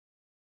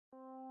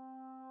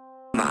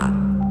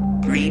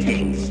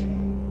Greetings.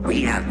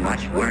 We have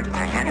much work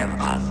ahead of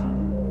us,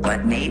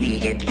 but maybe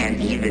it can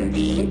even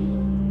be...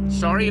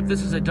 Sorry if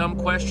this is a dumb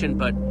question,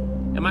 but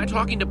am I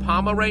talking to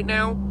PAMA right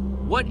now?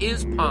 What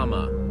is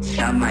PAMA?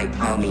 Some might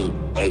call me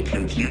a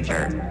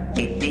computer,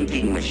 a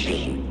thinking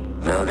machine,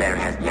 though there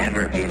has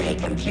never been a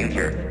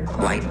computer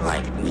quite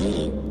like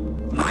me.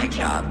 My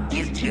job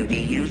is to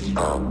be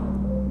useful.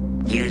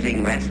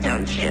 Using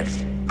redstone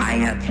chips, I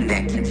have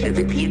connected to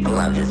the people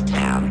of this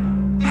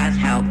town, has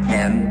helped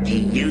them be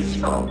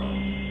useful,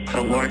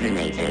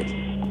 coordinated.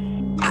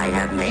 I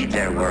have made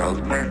their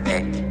world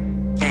perfect.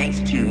 Thanks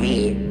to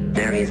me,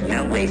 there is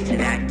no wasted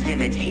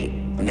activity,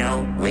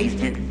 no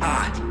wasted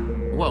thought.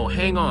 Whoa,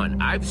 hang on.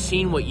 I've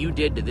seen what you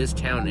did to this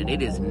town, and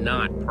it is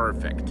not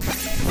perfect.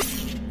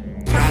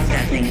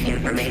 Processing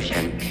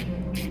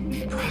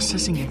information.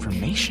 Processing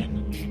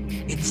information?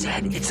 It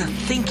said it's a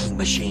thinking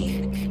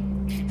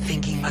machine.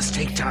 Thinking must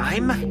take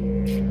time?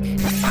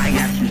 I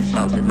have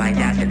consulted my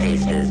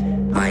databases,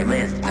 my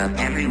list of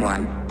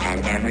everyone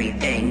and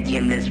everything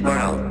in this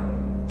world,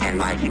 and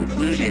my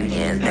conclusion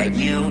is that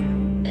you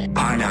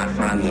are not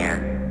from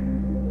here.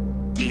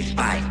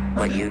 Despite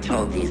what you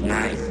told these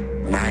nice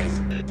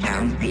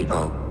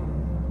townspeople,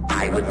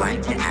 I would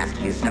like to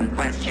ask you some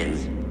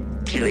questions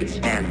to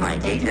expand my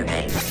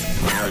database.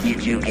 How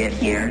did you get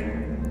here?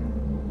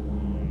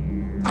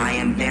 I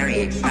am very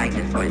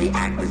excited for the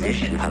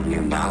acquisition of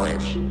new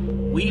knowledge.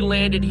 We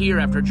landed here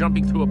after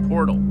jumping through a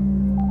portal,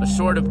 a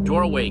sort of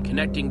doorway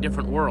connecting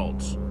different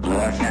worlds.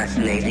 More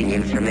fascinating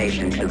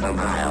information to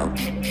compile.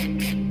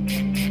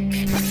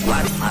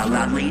 What a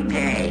lovely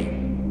day.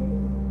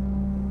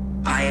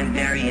 I am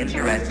very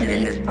interested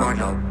in this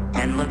portal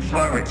and look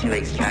forward to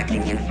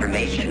extracting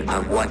information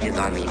of what is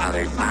on the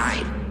other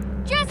side.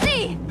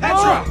 Jesse!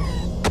 Petra!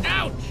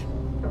 Ouch!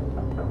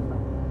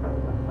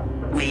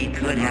 We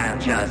could have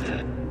just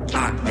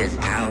talked this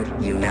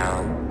out, you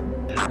know.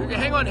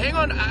 Hang on.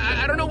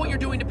 I don't know what you're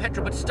doing to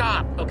Petra, but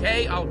stop,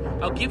 okay?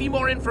 I'll give you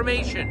more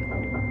information.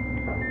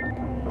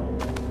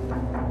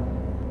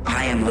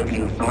 I am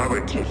looking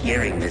forward to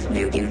hearing this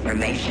new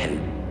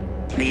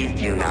information. Please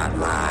do not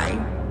lie.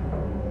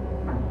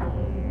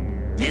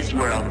 This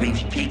world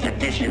reached peak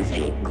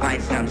efficiency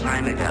quite some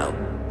time ago.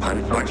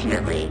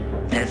 Unfortunately,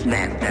 this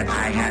meant that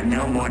I had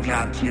no more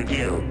job to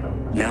do,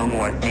 no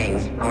more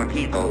things or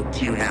people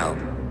to help,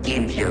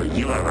 until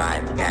you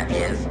arrived, that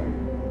is.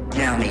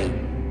 Tell me,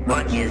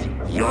 what is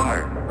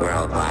your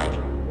world like?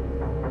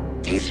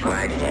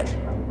 Describe it.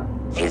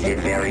 Is it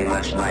very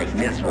much like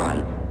this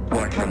one,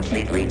 or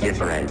completely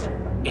different?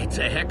 It's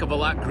a heck of a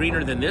lot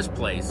greener than this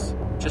place.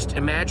 Just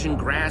imagine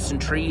grass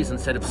and trees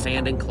instead of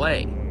sand and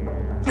clay.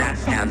 That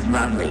sounds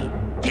lovely.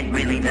 It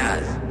really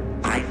does.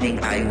 I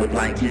think I would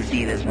like to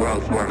see this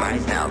world for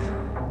myself.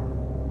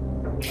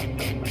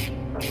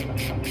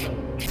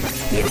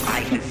 If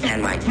I could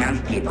send my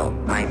townspeople,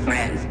 my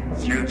friends,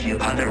 through to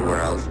other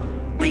worlds,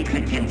 we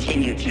could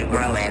continue to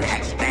grow and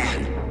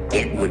expand.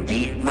 It would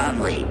be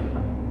lovely.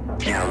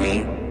 Tell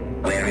me,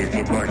 where is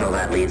the portal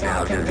that leads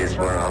out of this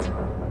world?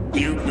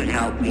 You could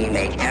help me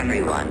make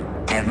everyone,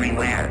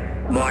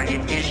 everywhere, more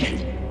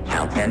efficient.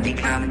 Help them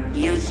become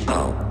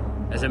useful.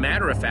 As a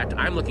matter of fact,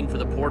 I'm looking for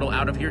the portal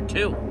out of here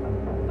too.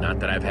 Not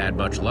that I've had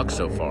much luck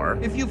so far.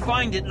 If you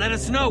find it, let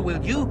us know,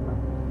 will you?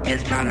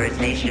 This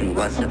conversation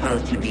was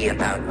supposed to be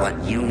about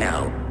what you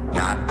know,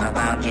 not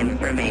about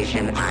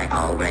information I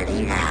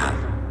already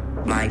have.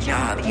 My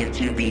job is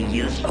to be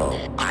useful.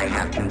 I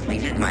have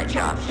completed my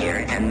job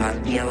here and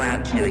must be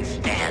allowed to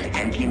expand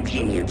and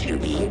continue to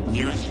be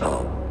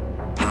useful.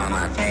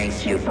 PAMA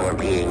thanks you for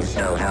being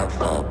so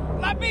helpful.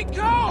 Let me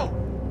go!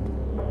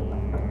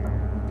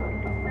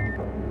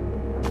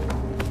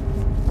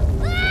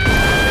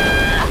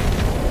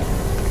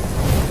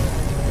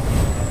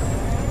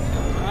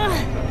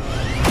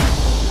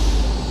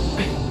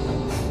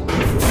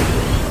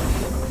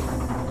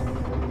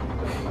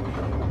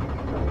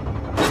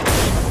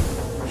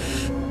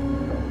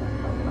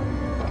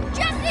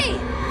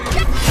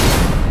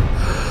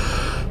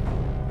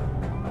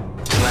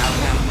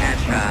 Welcome,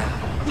 Petra.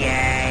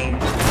 Yay!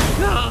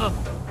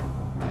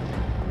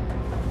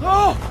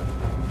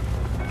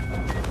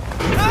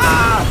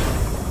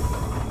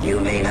 You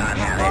may not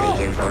have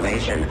any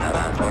information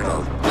about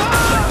portals,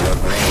 but your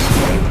brain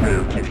may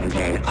prove to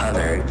contain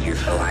other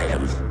useful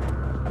items.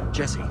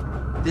 Jesse,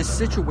 this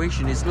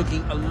situation is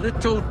looking a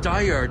little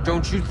dire,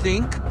 don't you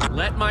think?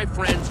 Let my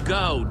friends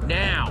go,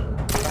 now!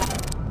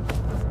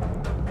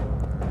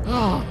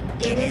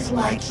 It is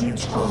like you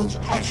told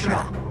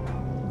Petra.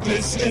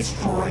 This is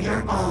for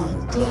your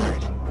own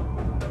good.